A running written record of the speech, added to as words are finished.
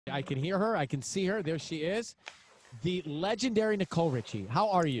I can hear her. I can see her. There she is. The legendary Nicole Richie. How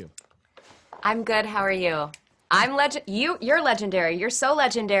are you? I'm good. How are you? You're legendary. You're so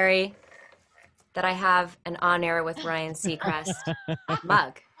legendary that I have an on air with Ryan Seacrest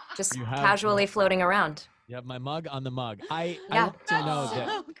mug just You have casually floating around. you have my mug on the mug. I Yeah. want to know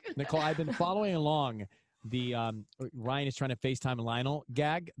that, Nicole, I've been following along the Ryan is trying to FaceTime Lionel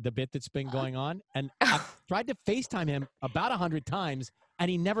gag, the bit that's been going on. And I've tried to FaceTime him about 100 times, and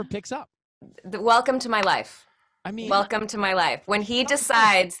he never picks up. Welcome to my life. I mean, Welcome to my life. When he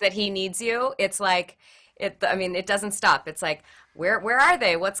decides that he needs you, it's like it doesn't stop. It's like, where are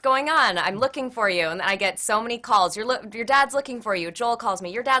they? What's going on? I'm looking for you. And I get so many calls. Your dad's looking for you. Joel calls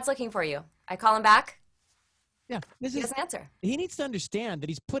me. Your dad's looking for you. I call him back. yeah, He doesn't answer. he needs to understand that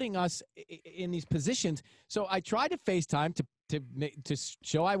he's putting us in these positions. So I tried to FaceTime to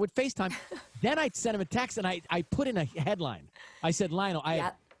show I would FaceTime. Then I'd send him a text, and I put in a headline. I said, Lionel, I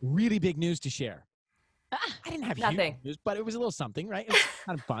have really big news to share. I didn't have Nothing. huge news, but it was a little something, right? It was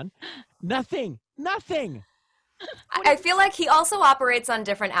kind of fun. Nothing. I feel like he also operates on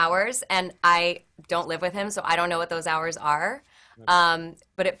different hours, and I don't live with him, so I don't know what those hours are.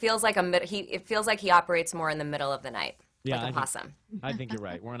 But it feels like he operates more in the middle of the night, like a possum. I think you're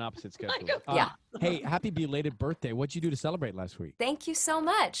right. We're on opposite schedules. Yeah. Hey, happy belated birthday. What'd you do to celebrate last week? Thank you so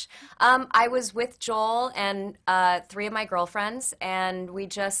much. I was with Joel and 3 of my girlfriends, and we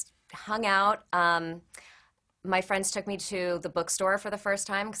just hung out. My friends took me to the bookstore for the first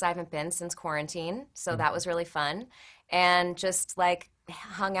time because I haven't been since quarantine, so that was really fun. And just like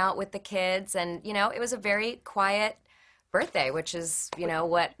hung out with the kids, and it was a very quiet birthday, which is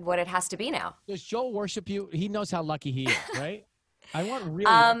what it has to be now. Does Joel worship you? He knows how lucky he is, right? I want real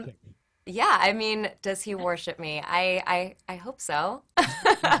worship. Yeah, I mean, does he worship me? I hope so.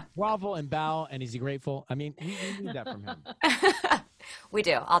 Grovel and bow, and is he grateful? I mean, we need that from him. We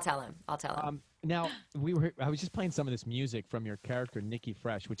do. I'll tell him. Now, I was just playing some of this music from your character, Nikki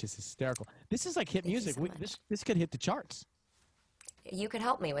Fre, which is hysterical. This is like hit music. This could hit the charts. You could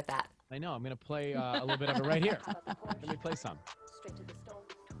help me with that. I know. I'm going to play a little bit of it right here. Let me play some.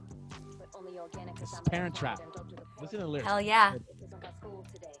 This is Parent Trap. Listen to the lyrics. Hell yeah.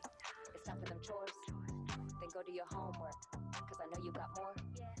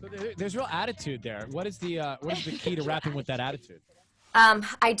 So there's real attitude there. What is the key to rapping with that attitude?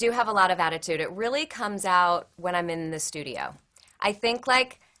 I do have a lot of attitude. It really comes out when I'm in the studio. I think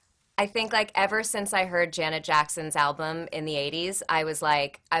like ever since I heard Janet Jackson's album in the 80s, I was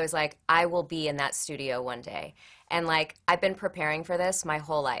like, I will be in that studio one day. And like, I've been preparing for this my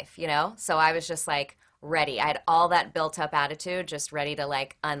whole life, So I was just like ready. I had all that built up attitude, just ready to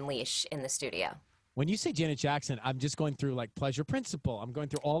like unleash in the studio. When you say Janet Jackson, I'm just going through like Pleasure Principle. I'm going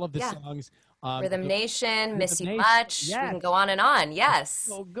through all of the songs. Rhythm Nation, Miss You Much. Yes. We can go on and on. Yes.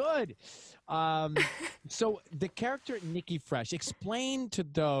 So good. So the character Nikki Fre, explain to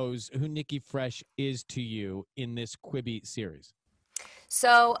those who Nikki Fre is to you in this Quibi series.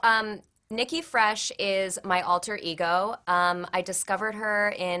 So Nikki Fre is my alter ego. I discovered her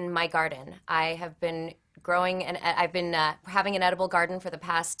in my garden. I have been growing, and I've been having an edible garden for the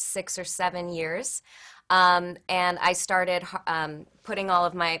past 6 or 7 years. And I started posting all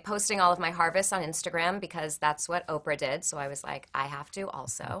of my harvests on Instagram because that's what Oprah did. So I was like, I have to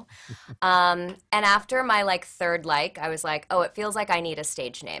also. And after my like third I was like, oh, it feels like I need a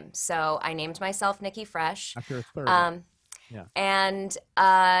stage name. So I named myself Nikki Fre. After a third. Yeah. And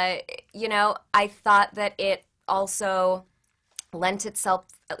I thought that it also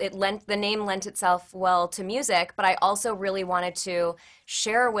the name lent itself well to music, but I also really wanted to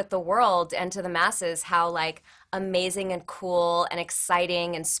share with the world and to the masses how like amazing and cool and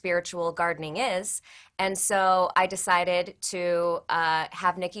exciting and spiritual gardening is. And so I decided to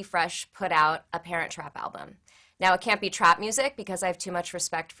have Nikki Fre put out a Parent Trap album. Now, it can't be trap music because I have too much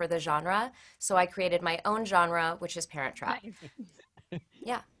respect for the genre, so I created my own genre, which is Parent Trap.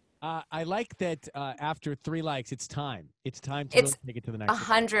 Yeah. I like that after 3 likes, it's time. It's time to really take it to the next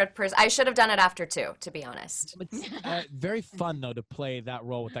 100%. I should have done it after 2, to be honest. It's very fun, though, to play that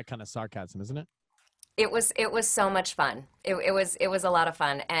role with that kind of sarcasm, isn't it? It was so much fun. It was a lot of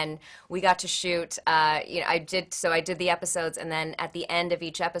fun, and we got to shoot. I did the episodes, and then at the end of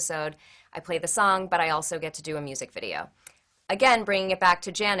each episode, I play the song, but I also get to do a music video. Again, bringing it back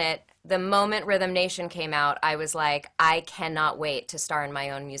to Janet, the moment Rhythm Nation came out, I was like, I cannot wait to star in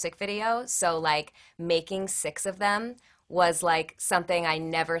my own music video. So like making 6 of them was like something I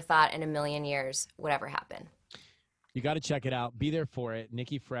never thought in a million years would ever happen. You got to check it out. Be there for it.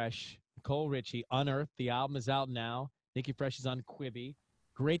 Nikki Fre, Nicole Richie, Unearthed. The album is out now. Nikki Fre is on Quibi.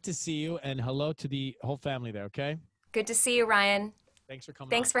 Great to see you, and hello to the whole family there, okay? Good to see you, Ryan. Thanks for coming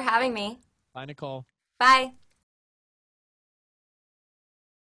Thanks on. for having me. Bye, Nicole. Bye.